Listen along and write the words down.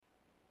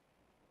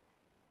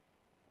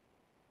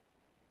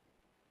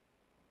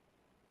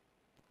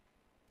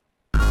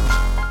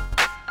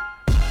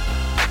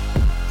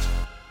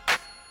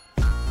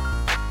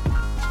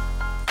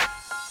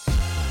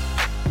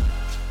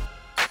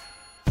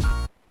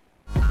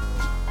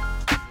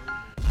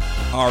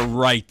All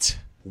right,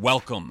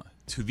 welcome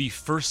to the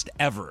first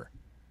ever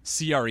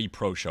CRE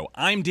Pro Show.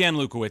 I'm Dan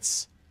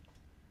Lukowitz.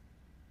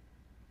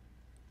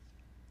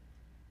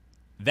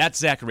 That's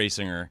Zach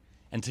Rasinger,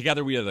 and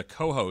together we are the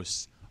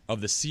co-hosts of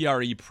the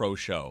CRE Pro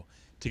Show.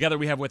 Together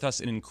we have with us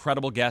an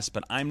incredible guest,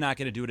 but I'm not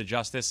going to do it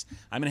justice.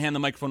 I'm going to hand the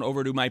microphone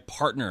over to my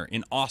partner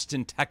in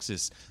Austin,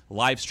 Texas,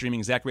 live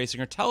streaming, Zach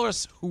Rasinger. Tell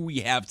us who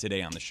we have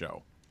today on the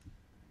show.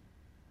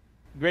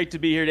 Great to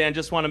be here, Dan.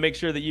 Just want to make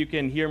sure that you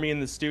can hear me in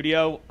the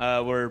studio.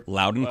 We're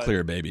loud and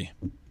clear, baby.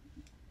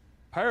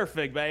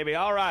 Perfect, baby.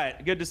 All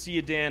right. Good to see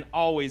you, Dan.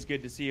 Always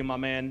good to see you, my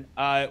man.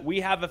 We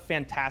have a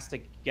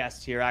fantastic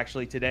guest here,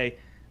 actually, today.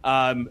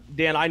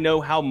 Dan, I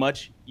know how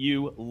much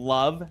you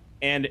love,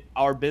 and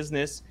our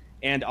business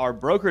and our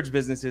brokerage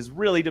businesses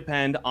really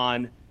depend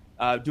on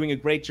doing a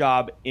great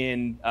job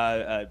in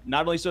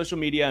not only social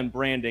media and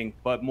branding,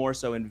 but more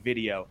so in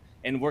video.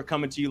 And we're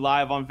coming to you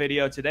live on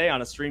video today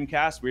on a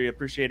streamcast. We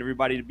appreciate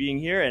everybody being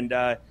here and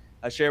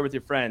share with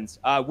your friends.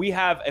 We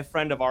have a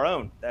friend of our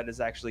own that is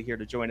actually here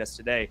to join us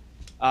today,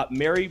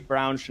 Mary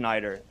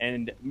Braunschneider.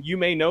 And you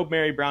may know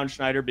Mary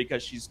Braunschneider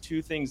because she's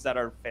two things that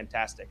are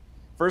fantastic.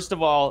 First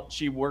of all,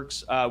 she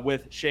works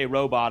with Shay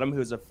Rowbottom,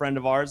 who's a friend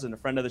of ours and a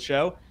friend of the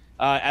show,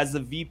 as the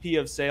VP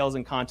of Sales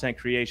and Content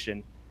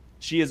Creation.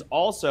 She is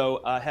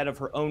also head of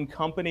her own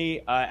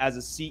company as a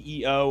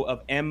CEO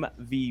of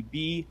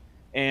MVB.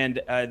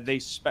 And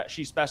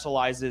she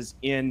specializes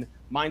in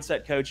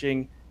mindset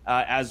coaching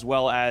as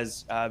well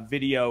as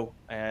video,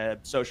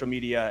 social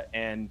media,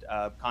 and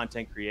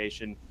content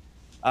creation.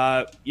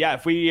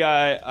 If we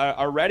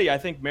are ready, I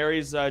think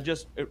Mary's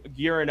just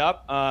gearing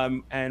up,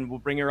 and we'll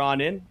bring her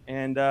on in,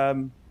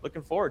 and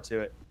looking forward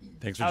to it.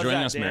 Thanks for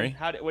joining us, Dan? Mary.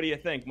 What do you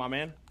think, my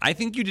man? I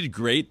think you did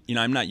great. You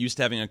know, I'm not used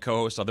to having a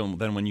co-host other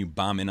than when you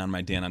bomb in on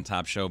my Dan on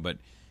Top show, but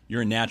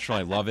you're a natural.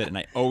 I love it, and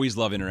I always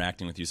love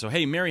interacting with you. So,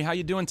 hey, Mary, how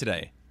you doing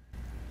today?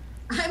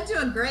 I'm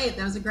doing great.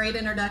 That was a great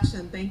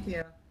introduction. Thank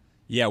you.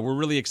 Yeah, we're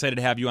really excited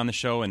to have you on the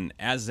show. And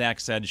as Zach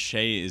said,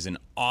 Shay is an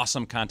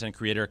awesome content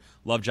creator.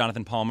 Love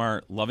Jonathan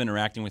Palmer. Love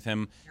interacting with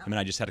him. Yep. I mean,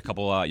 I just had a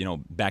couple,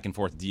 back and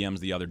forth DMs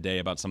the other day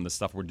about some of the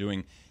stuff we're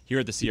doing here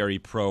at the CRE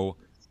Pro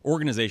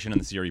organization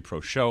and the CRE Pro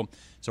Show.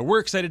 So we're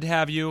excited to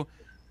have you.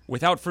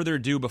 Without further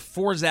ado,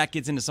 before Zach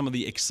gets into some of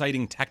the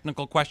exciting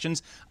technical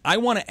questions, I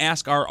want to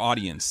ask our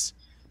audience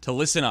to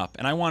listen up.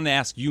 And I want to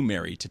ask you,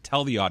 Mary, to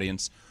tell the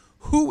audience,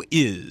 who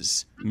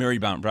is Mary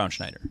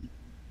Braunschneider?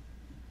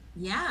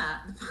 Yeah.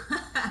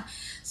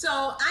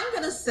 So I'm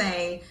going to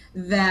say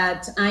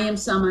that I am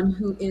someone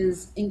who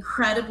is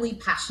incredibly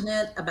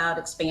passionate about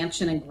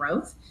expansion and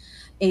growth.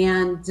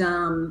 And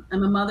I'm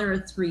a mother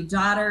of 3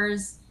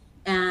 daughters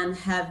and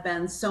have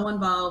been so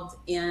involved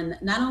in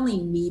not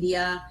only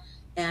media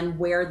and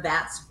where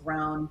that's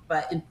grown,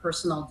 but in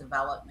personal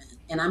development.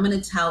 And I'm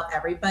going to tell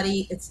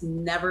everybody it's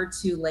never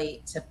too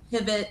late to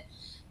pivot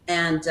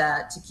and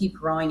to keep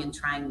growing and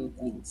trying new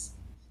things.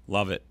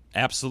 Love it.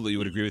 Absolutely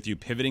would agree with you.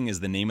 Pivoting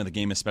is the name of the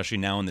game, especially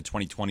now in the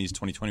 2020s,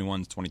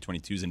 2021s,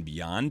 2022s, and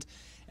beyond.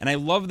 And I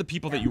love the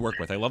people that you work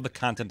with. I love the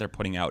content they're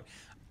putting out.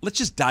 Let's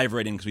just dive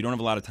right in because we don't have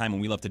a lot of time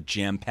and we love to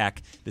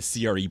jam-pack the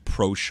CRE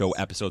Pro Show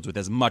episodes with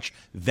as much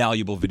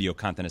valuable video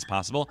content as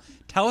possible.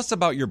 Tell us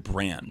about your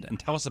brand and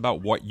tell us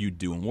about what you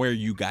do and where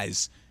you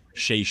guys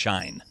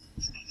shine.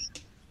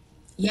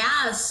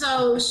 Yeah,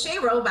 so Shay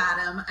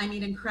Rowbottom, I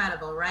mean,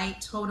 incredible, right?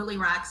 Totally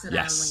rocks it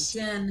yes.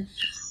 on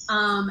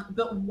LinkedIn.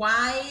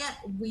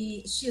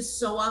 But she is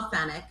so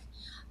authentic.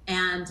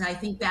 And I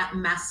think that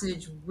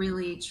message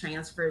really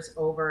transfers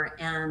over.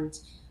 And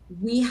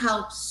we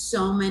help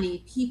so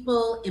many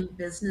people in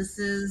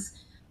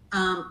businesses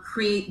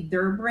create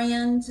their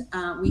brand.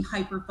 We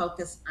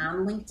hyper-focus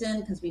on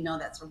LinkedIn because we know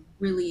that's a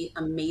really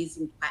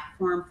amazing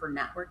platform for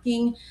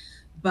networking.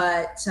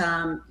 But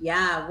I'm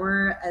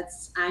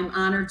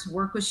honored to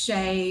work with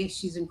Shay.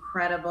 She's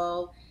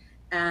incredible.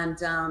 And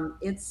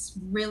it's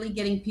really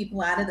getting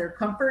people out of their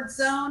comfort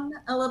zone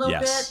a little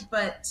bit,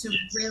 but to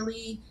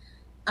really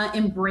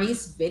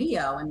embrace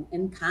video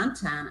and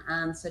content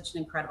on such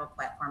an incredible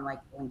platform like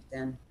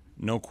LinkedIn.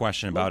 No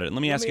question about it.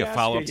 Let me ask you a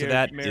follow-up to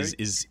that.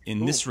 Is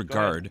in this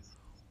regard,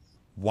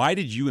 why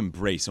did you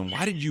embrace and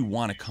why did you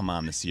want to come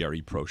on the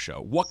CRE Pro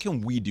Show? What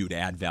can we do to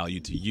add value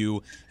to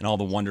you and all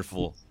the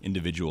wonderful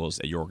individuals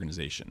at your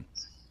organization?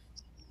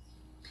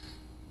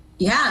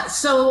 Yeah,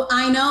 so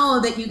I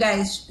know that you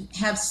guys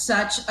have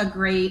such a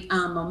great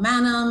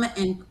momentum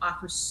and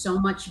offer so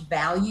much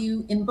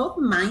value in both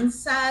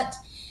mindset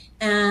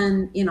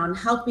and, in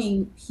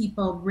helping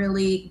people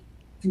really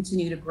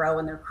continue to grow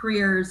in their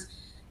careers.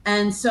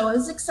 And so it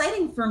was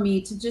exciting for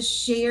me to just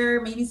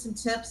share maybe some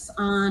tips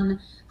on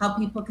how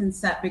people can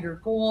set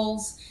bigger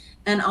goals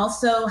and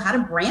also how to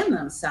brand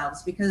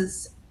themselves,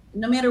 because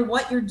no matter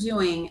what you're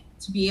doing,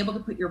 to be able to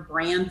put your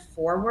brand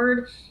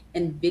forward,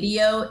 and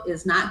video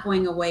is not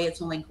going away,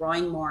 it's only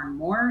growing more and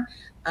more.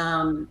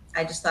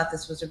 I just thought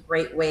this was a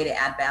great way to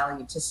add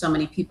value to so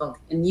many people.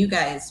 And you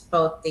guys,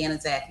 both Dan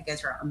and Zach, you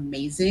guys are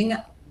amazing.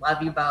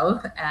 Love you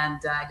both. And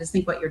I just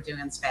think what you're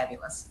doing is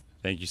fabulous.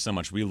 Thank you so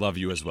much. We love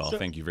you as well.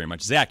 Thank you very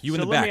much. Zach, you in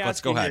the back.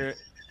 Let's go ahead.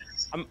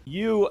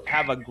 You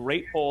have a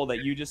great poll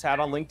that you just had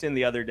on LinkedIn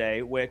the other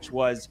day, which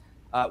was,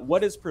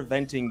 what is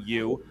preventing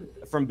you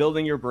from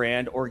building your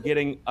brand or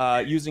getting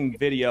using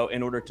video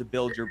in order to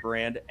build your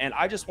brand? And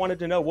I just wanted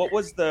to know what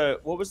was the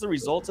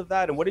results of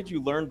that, and what did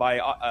you learn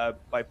by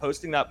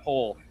posting that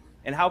poll?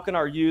 And how can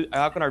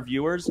our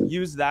viewers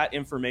use that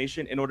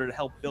information in order to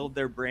help build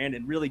their brand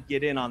and really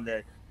get in on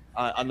the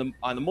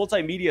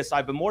multimedia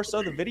side, but more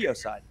so the video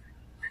side?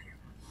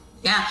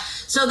 Yeah.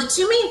 So the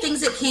two main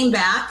things that came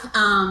back,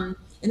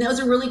 and that was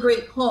a really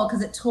great poll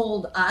because it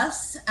told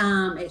us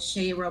at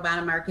Shay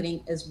Rowbottom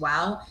Marketing as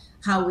well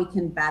how we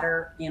can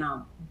better,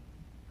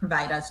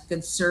 provide us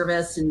good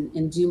service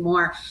and do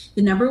more.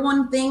 The number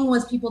one thing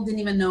was people didn't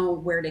even know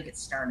where to get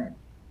started.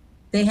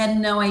 They had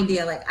no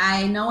idea. Like,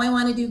 I know I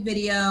want to do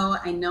video.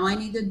 I know I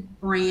need to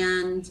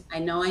brand. I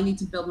know I need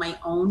to build my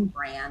own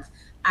brand.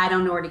 I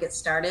don't know where to get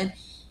started.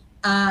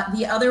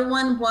 The other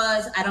one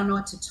was, I don't know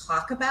what to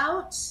talk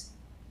about.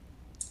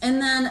 And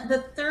then the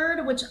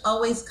third, which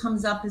always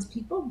comes up, is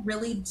people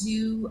really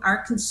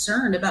are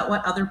concerned about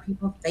what other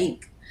people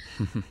think.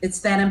 It's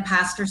that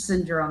imposter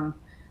syndrome.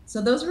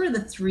 So those were the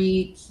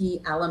three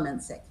key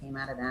elements that came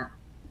out of that.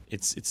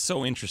 It's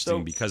so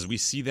interesting because we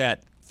see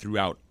that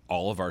throughout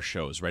all of our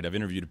shows, right? I've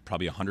interviewed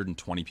probably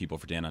 120 people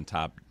for Dan on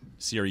Top.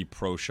 CRE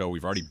Pro Show,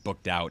 we've already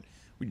booked out.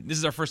 This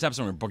is our first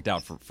episode. We're booked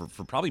out for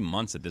probably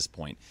months at this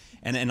point.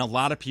 And a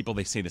lot of people,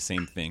 they say the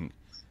same thing,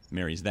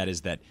 Mary,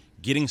 that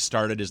getting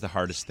started is the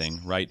hardest thing,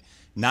 right?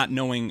 Not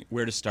knowing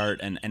where to start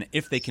and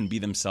if they can be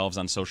themselves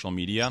on social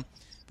media.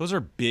 Those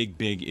are big,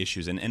 big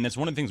issues. And that's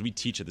one of the things we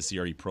teach at the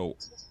CRE Pro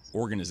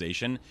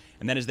organization,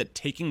 and that is that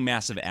taking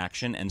massive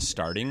action and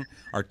starting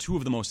are two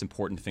of the most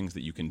important things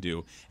that you can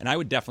do. And I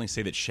would definitely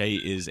say that Shay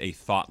is a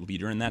thought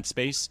leader in that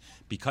space,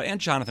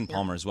 and Jonathan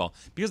Palmer as well,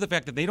 because of the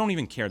fact that they don't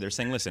even care. They're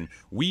saying, listen,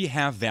 we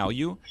have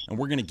value and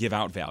we're going to give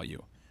out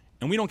value.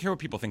 And we don't care what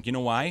people think. You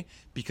know why?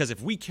 Because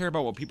if we care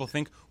about what people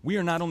think, we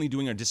are not only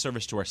doing a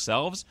disservice to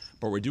ourselves,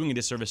 but we're doing a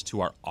disservice to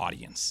our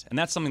audience. And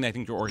that's something that I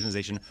think your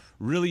organization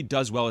really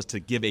does well, is to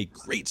give a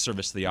great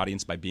service to the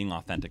audience by being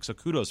authentic. So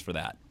kudos for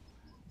that.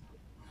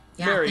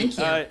 Yeah, Mary,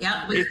 thank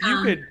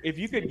you. If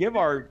you could give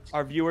our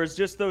viewers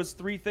just those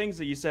three things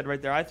that you said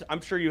right there,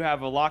 I'm sure you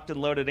have a locked and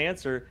loaded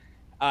answer.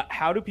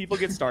 How do people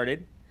get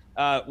started?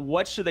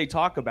 What should they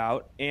talk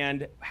about?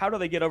 And how do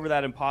they get over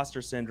that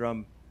imposter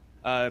syndrome?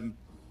 I'm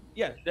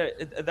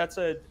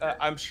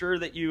sure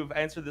that you've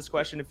answered this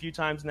question a few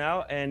times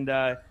now, and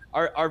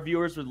our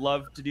viewers would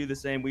love to do the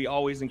same. We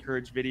always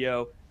encourage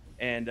video,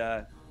 and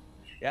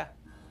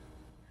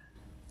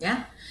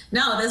Yeah,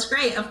 no, that's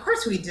great. Of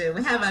course we do.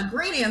 We have a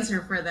great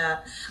answer for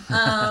that,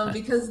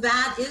 because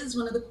that is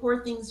one of the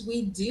core things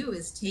we do,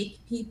 is take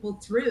people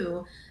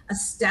through a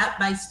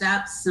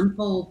step-by-step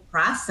simple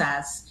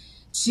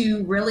process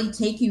to really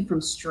take you from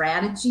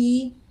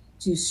strategy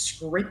to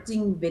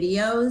scripting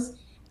videos.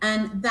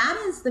 And that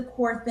is the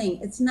core thing.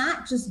 It's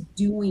not just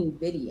doing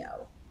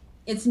video.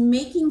 It's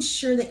making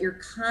sure that your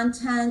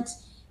content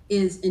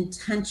is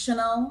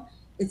intentional.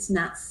 It's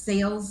not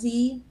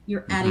salesy.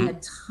 You're adding a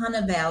ton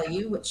of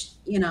value, which,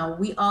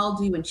 we all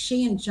do. And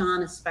Shay and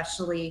John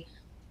especially,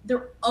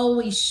 they're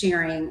always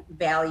sharing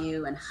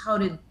value and how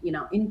to,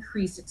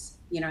 increase,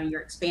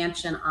 your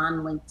expansion on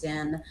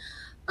LinkedIn.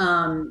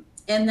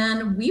 And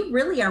then we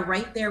really are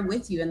right there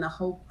with you in the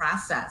whole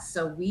process.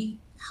 So we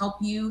help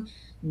you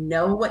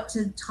know what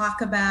to talk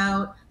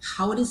about,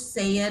 how to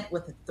say it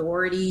with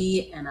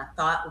authority and a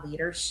thought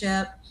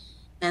leadership.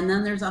 And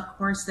then there's, of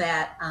course,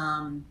 that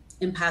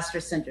imposter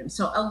syndrome.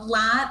 So a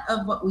lot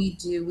of what we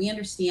do, we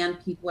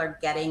understand people are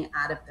getting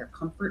out of their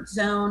comfort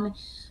zone.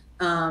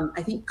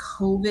 I think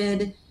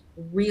COVID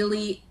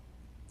really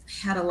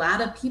had a lot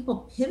of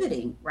people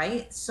pivoting,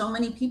 right? So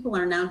many people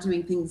are now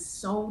doing things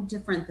so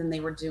different than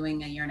they were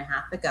doing a year and a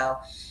half ago.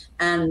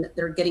 And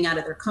they're getting out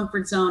of their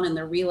comfort zone, and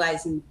they're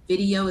realizing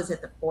video is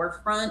at the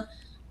forefront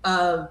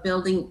of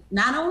building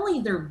not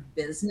only their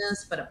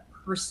business, but a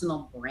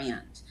personal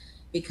brand.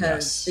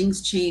 Because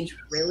things change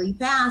really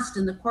fast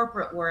in the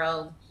corporate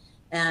world.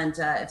 And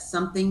if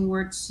something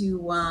were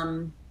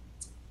to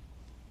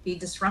be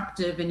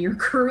disruptive in your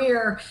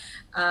career,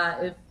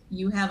 if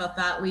you have a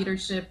thought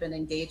leadership and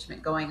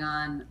engagement going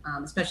on,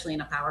 especially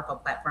in a powerful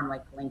platform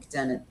like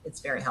LinkedIn, it's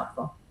very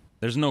helpful.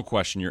 There's no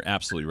question. You're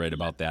absolutely right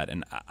about that.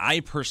 And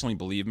I personally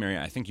believe, Mary,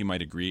 I think you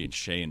might agree, and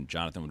Shay and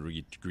Jonathan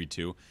would agree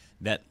too,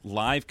 that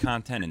live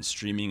content and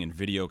streaming and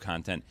video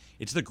content,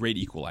 it's the great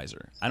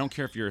equalizer. I don't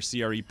care if you're a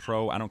CRE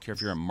pro, I don't care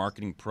if you're a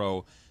marketing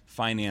pro,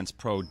 finance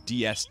pro,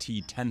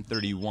 DST,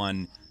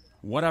 1031,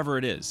 whatever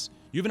it is.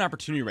 You have an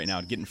opportunity right now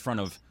to get in front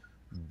of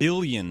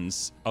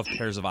billions of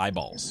pairs of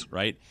eyeballs,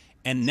 right?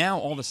 And now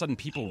all of a sudden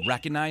people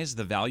recognize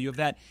the value of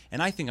that.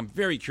 And I think, I'm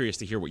very curious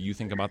to hear what you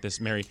think about this,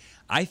 Mary.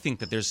 I think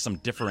that there's some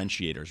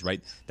differentiators,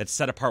 right, that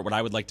set apart what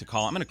I would like to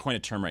call, I'm going to coin a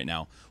term right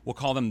now. We'll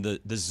call them the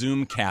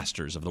Zoom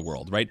casters of the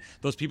world, right?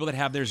 Those people that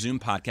have their Zoom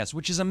podcast,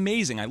 which is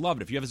amazing. I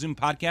love it. If you have a Zoom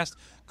podcast,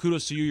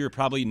 kudos to you. You're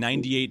probably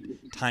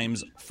 98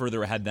 times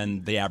further ahead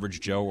than the average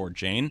Joe or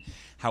Jane.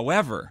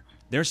 However,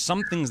 there's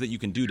some things that you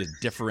can do to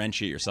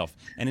differentiate yourself.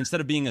 And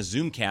instead of being a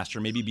Zoomcaster,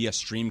 maybe be a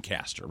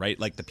Streamcaster, right?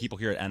 Like the people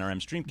here at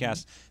NRM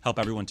Streamcast help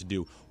everyone to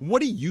do.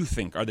 What do you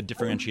think are the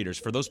differentiators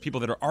for those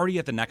people that are already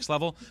at the next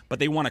level, but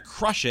they want to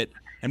crush it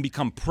and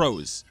become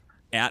pros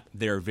at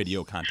their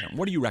video content?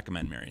 What do you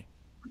recommend, Mary?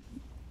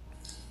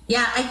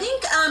 Yeah, I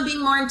think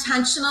being more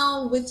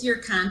intentional with your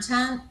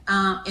content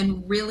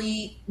and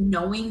really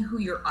knowing who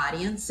your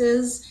audience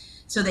is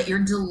so that you're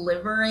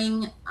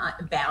delivering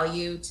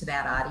value to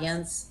that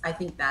audience. I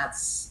think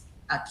that's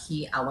a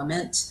key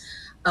element.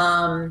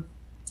 Yeah,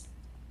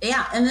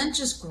 and then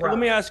just grow. Let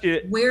me ask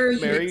you, where are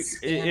Mary,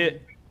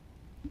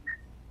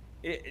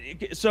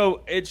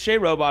 so it's Shay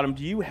Rowbottom.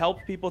 Do you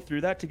help people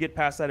through that to get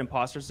past that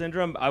imposter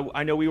syndrome?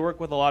 I know we work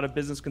with a lot of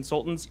business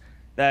consultants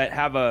that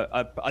have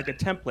a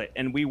template,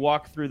 and we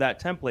walk through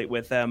that template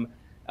with them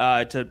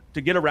to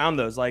get around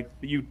those. Like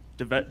you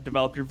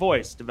develop your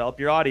voice, develop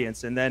your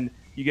audience, and then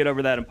you get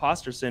over that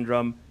imposter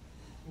syndrome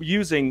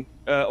using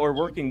or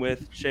working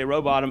with Shay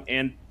Rowbottom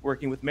and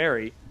working with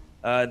Mary.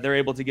 They're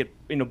able to get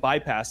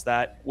bypass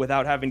that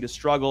without having to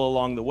struggle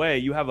along the way.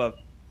 You have a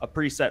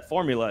preset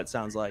formula, it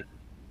sounds like.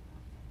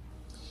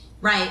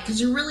 Right, because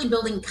you're really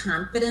building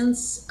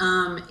confidence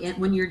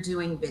when you're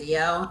doing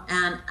video.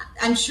 And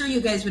I'm sure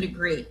you guys would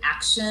agree,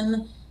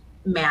 action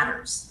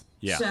matters.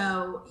 Yeah.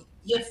 So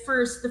the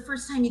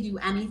first time you do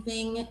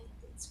anything,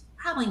 it's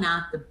probably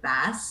not the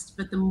best,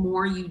 but the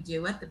more you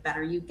do it, the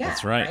better you get.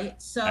 That's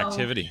right. So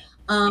activity.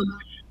 And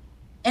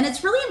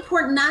it's really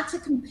important not to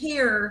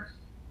compare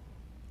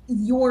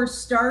your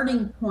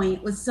starting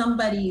point with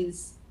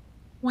somebody's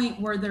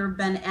point where they've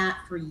been at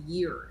for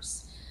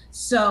years.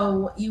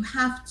 So you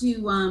have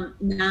to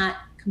not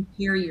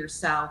compare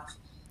yourself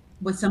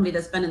with somebody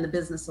that's been in the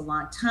business a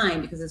long time,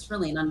 because it's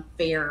really an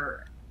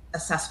unfair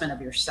assessment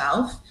of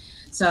yourself.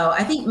 So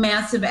I think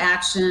massive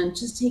action,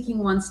 just taking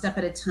one step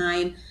at a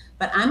time.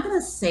 But I'm going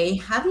to say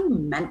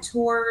having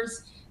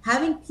mentors,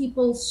 having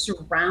people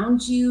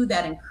surround you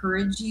that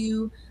encourage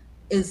you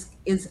is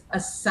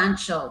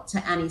essential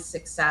to any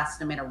success,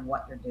 no matter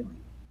what you're doing.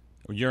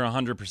 You're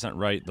 100%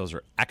 right. Those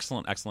are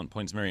excellent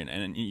points, Mary.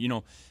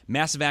 And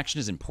massive action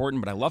is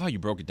important, but I love how you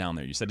broke it down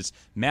there. You said it's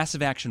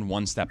massive action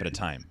one step at a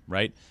time,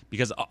 right?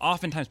 Because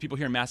oftentimes people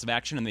hear massive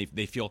action and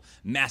they feel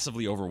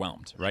massively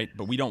overwhelmed, right?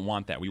 But we don't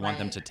want that. We want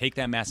them to take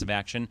that massive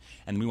action,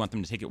 and we want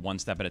them to take it one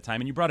step at a time.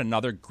 And you brought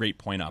another great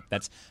point up.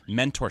 That's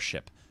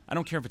mentorship. I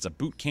don't care if it's a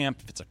boot camp,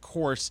 if it's a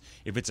course,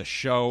 if it's a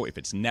show, if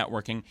it's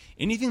networking,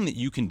 anything that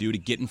you can do to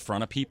get in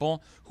front of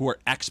people who are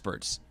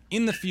experts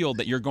in the field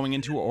that you're going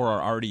into or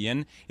are already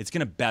in, it's going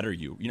to better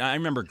you. I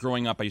remember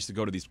growing up, I used to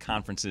go to these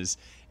conferences,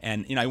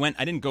 and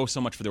I didn't go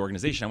so much for the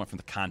organization, I went for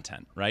the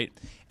content, right?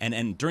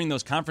 And during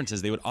those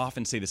conferences, they would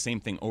often say the same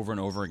thing over and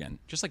over again,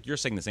 just like you're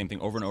saying the same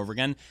thing over and over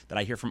again that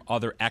I hear from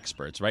other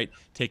experts, right?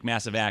 Take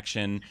massive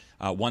action,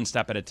 one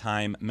step at a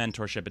time,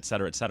 mentorship, et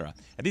cetera, et cetera.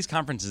 At these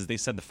conferences, they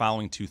said the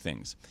following two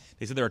things.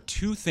 They said there are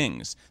two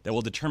things that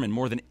will determine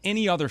more than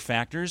any other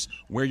factors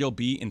where you'll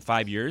be in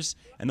 5 years,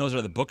 and those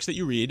are the books that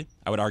you read.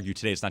 I would argue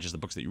today it's not just the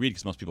books that you read,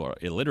 because most people are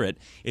illiterate.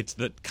 It's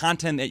the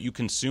content that you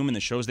consume and the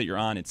shows that you're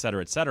on, et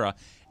cetera,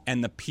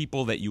 and the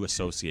people that you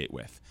associate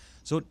with.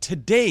 So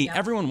today,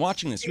 everyone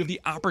watching this, you have the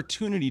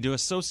opportunity to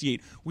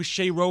associate with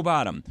Shay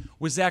Rowbottom,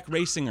 with Zach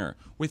Rasinger,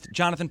 with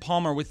Jonathan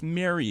Palmer, with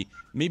Mary,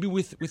 maybe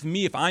with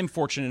me if I'm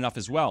fortunate enough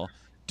as well.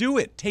 Do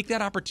it. Take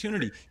that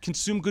opportunity.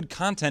 Consume good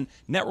content.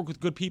 Network with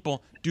good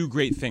people. Do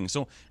great things.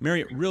 So,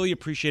 Mary, really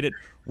appreciate it.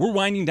 We're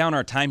winding down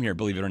our time here,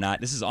 believe it or not.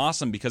 This is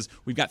awesome because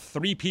we've got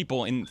 3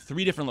 people in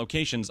 3 different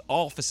locations,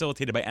 all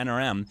facilitated by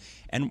NRM,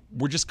 and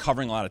we're just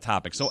covering a lot of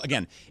topics. So,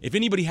 again, if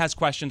anybody has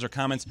questions or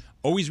comments,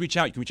 always reach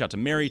out. You can reach out to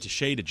Mary, to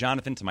Shay, to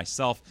Jonathan, to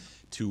myself,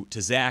 to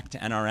Zach, to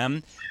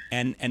NRM.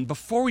 And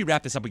before we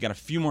wrap this up, we got a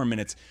few more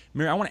minutes.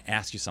 Mary, I want to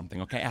ask you something,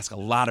 okay? I ask a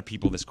lot of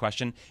people this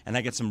question, and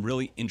I get some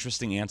really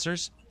interesting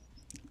answers.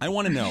 I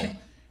want to know,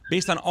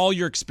 based on all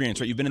your experience,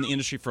 right? You've been in the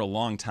industry for a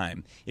long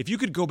time. If you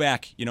could go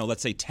back,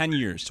 let's say 10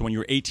 years to when you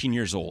were 18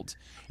 years old,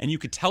 and you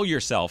could tell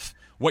yourself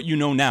what you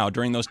know now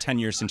during those 10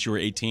 years since you were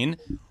 18,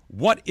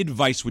 what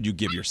advice would you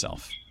give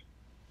yourself?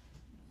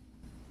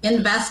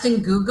 Invest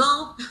in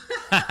Google.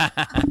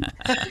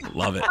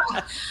 Love it.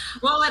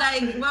 What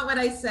would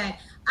I say?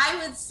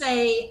 I would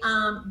say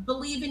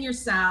believe in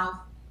yourself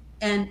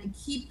and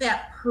keep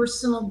that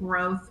personal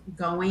growth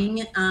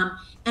going,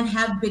 and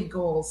have big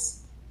goals.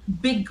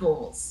 Big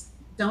goals.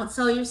 Don't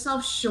sell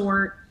yourself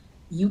short.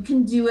 You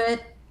can do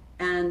it,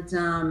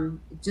 and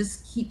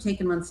just keep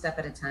taking one step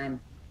at a time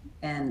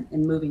and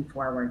moving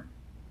forward.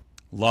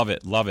 Love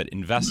it. Love it.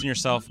 Invest in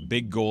yourself,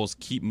 big goals,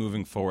 keep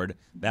moving forward.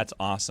 That's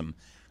awesome.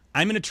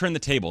 I'm going to turn the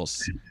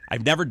tables.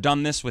 I've never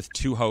done this with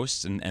 2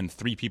 hosts and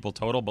 3 people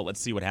total, but let's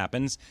see what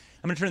happens.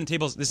 I'm going to turn the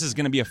tables. This is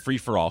going to be a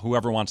free-for-all.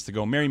 Whoever wants to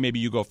go. Mary, maybe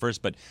you go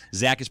first, but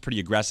Zach is pretty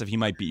aggressive. He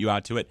might beat you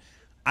out to it.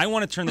 I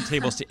want to turn the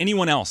tables to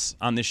anyone else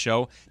on this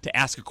show to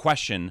ask a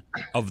question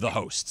of the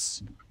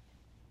hosts.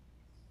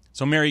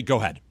 So, Mary, go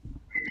ahead.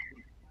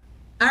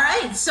 All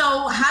right.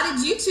 So how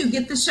did you two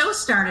get the show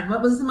started?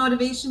 What was the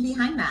motivation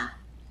behind that?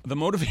 The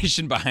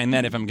motivation behind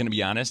that, if I'm going to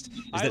be honest,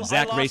 is that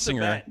Zach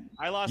Raysinger.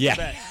 I lost the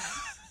bet.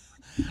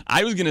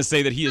 I was going to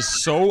say that he is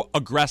so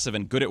aggressive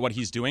and good at what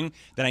he's doing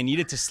that I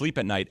needed to sleep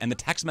at night. And the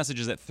text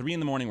messages at 3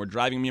 a.m. were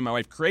driving me and my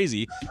wife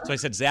crazy. So I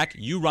said, Zach,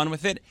 you run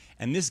with it.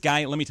 And this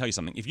guy, let me tell you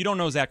something. If you don't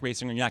know Zach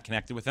Raysinger and you're not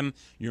connected with him,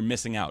 you're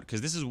missing out.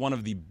 Because this is one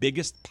of the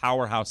biggest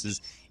powerhouses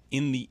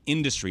in the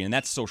industry, and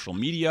that's social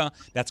media,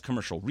 that's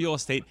commercial real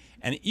estate,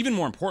 and even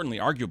more importantly,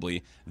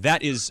 arguably,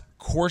 that is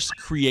course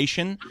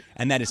creation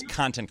and that is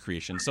content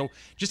creation. So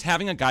just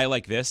having a guy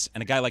like this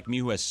and a guy like me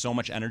who has so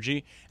much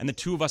energy, and the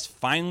two of us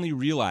finally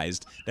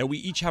realized that we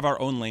each have our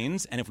own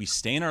lanes, and if we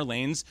stay in our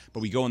lanes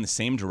but we go in the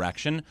same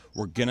direction,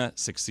 we're gonna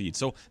succeed.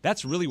 So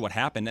that's really what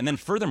happened. And then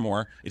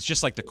furthermore, it's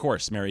just like the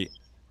course, Mary.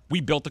 We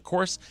built the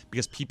course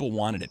because people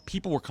wanted it.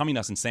 People were coming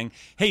to us and saying,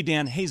 hey,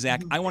 Dan, hey,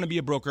 Zach, I want to be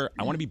a broker.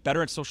 I want to be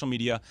better at social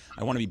media.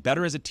 I want to be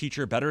better as a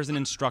teacher, better as an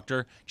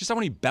instructor. Just I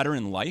want to be better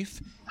in life.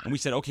 And we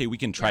said, okay, we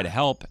can try to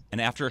help. And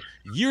after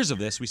years of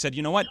this, we said,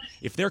 you know what?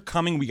 If they're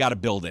coming, we got to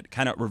build it,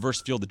 kind of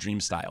reverse Field the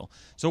Dream style.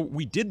 So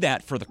we did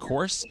that for the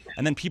course.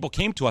 And then people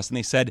came to us and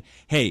they said,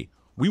 hey,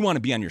 we want to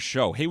be on your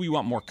show. Hey, we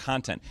want more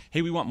content.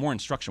 Hey, we want more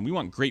instruction. We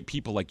want great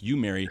people like you,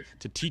 Mary,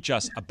 to teach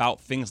us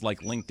about things like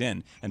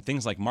LinkedIn and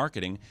things like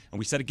marketing. And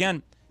we said,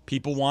 again,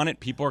 people want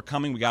it. People are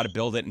coming. We got to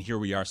build it. And here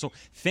we are. So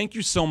thank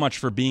you so much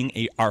for being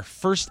our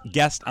first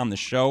guest on the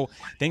show.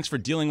 Thanks for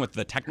dealing with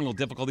the technical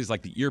difficulties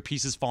like the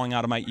earpieces falling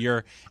out of my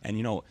ear and,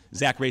 you know,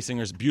 Zach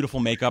Raysinger's beautiful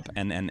makeup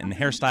and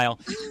hairstyle.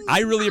 I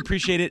really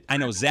appreciate it. I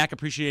know Zach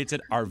appreciates it.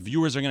 Our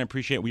viewers are going to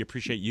appreciate it. We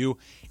appreciate you.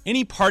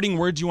 Any parting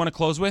words you want to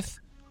close with?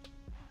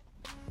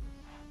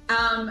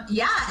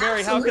 Yeah,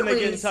 Mary, absolutely. how can they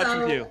get in touch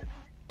with you?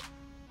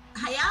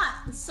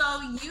 Yeah, so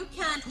you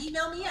can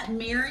email me at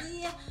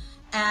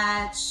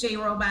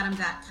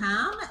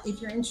mary@shayrowbottom.com.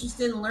 If you're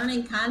interested in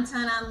learning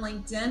content on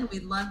LinkedIn,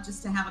 we'd love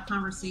just to have a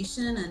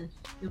conversation, and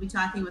you'll be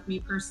talking with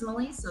me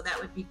personally, so that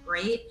would be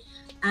great.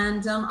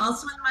 And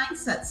also in the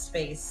mindset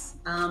space,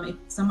 if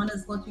someone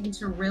is looking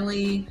to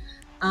really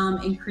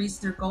increase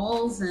their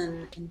goals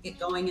and get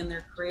going in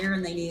their career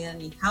and they need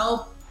any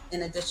help,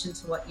 in addition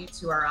to what you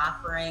two are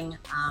offering,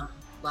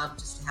 love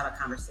just to have a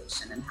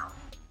conversation and help.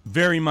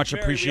 Very much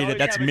appreciated.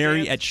 That's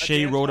Mary at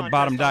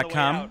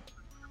ShayRowbottom.com.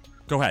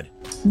 Go ahead.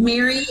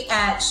 Mary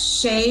at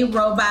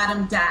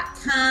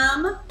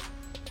ShayRowbottom.com.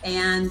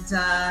 And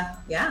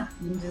yeah,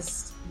 you can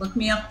just look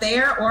me up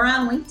there or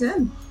on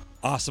LinkedIn.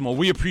 Awesome. Well,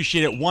 we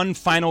appreciate it. One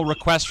final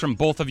request from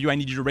both of you. I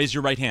need you to raise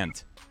your right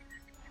hand.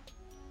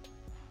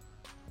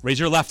 Raise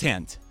your left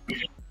hand.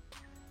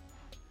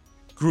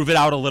 Groove it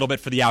out a little bit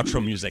for the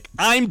outro music.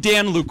 I'm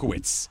Dan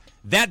Lukowitz.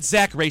 That's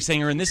Zach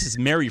Raysinger, and this is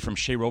Mary from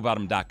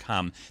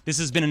ShayRowbottom.com. This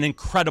has been an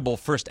incredible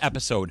first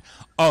episode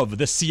of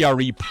the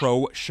CRE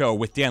Pro Show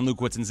with Dan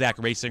Lukowitz and Zach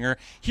Raysinger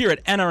here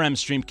at NRM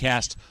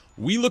Streamcast.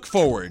 We look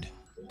forward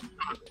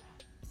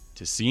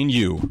to seeing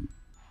you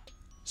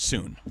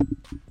soon.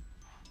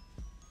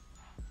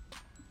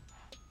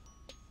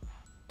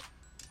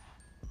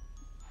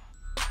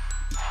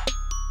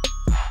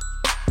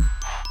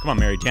 Come on,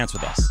 Mary, dance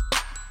with us.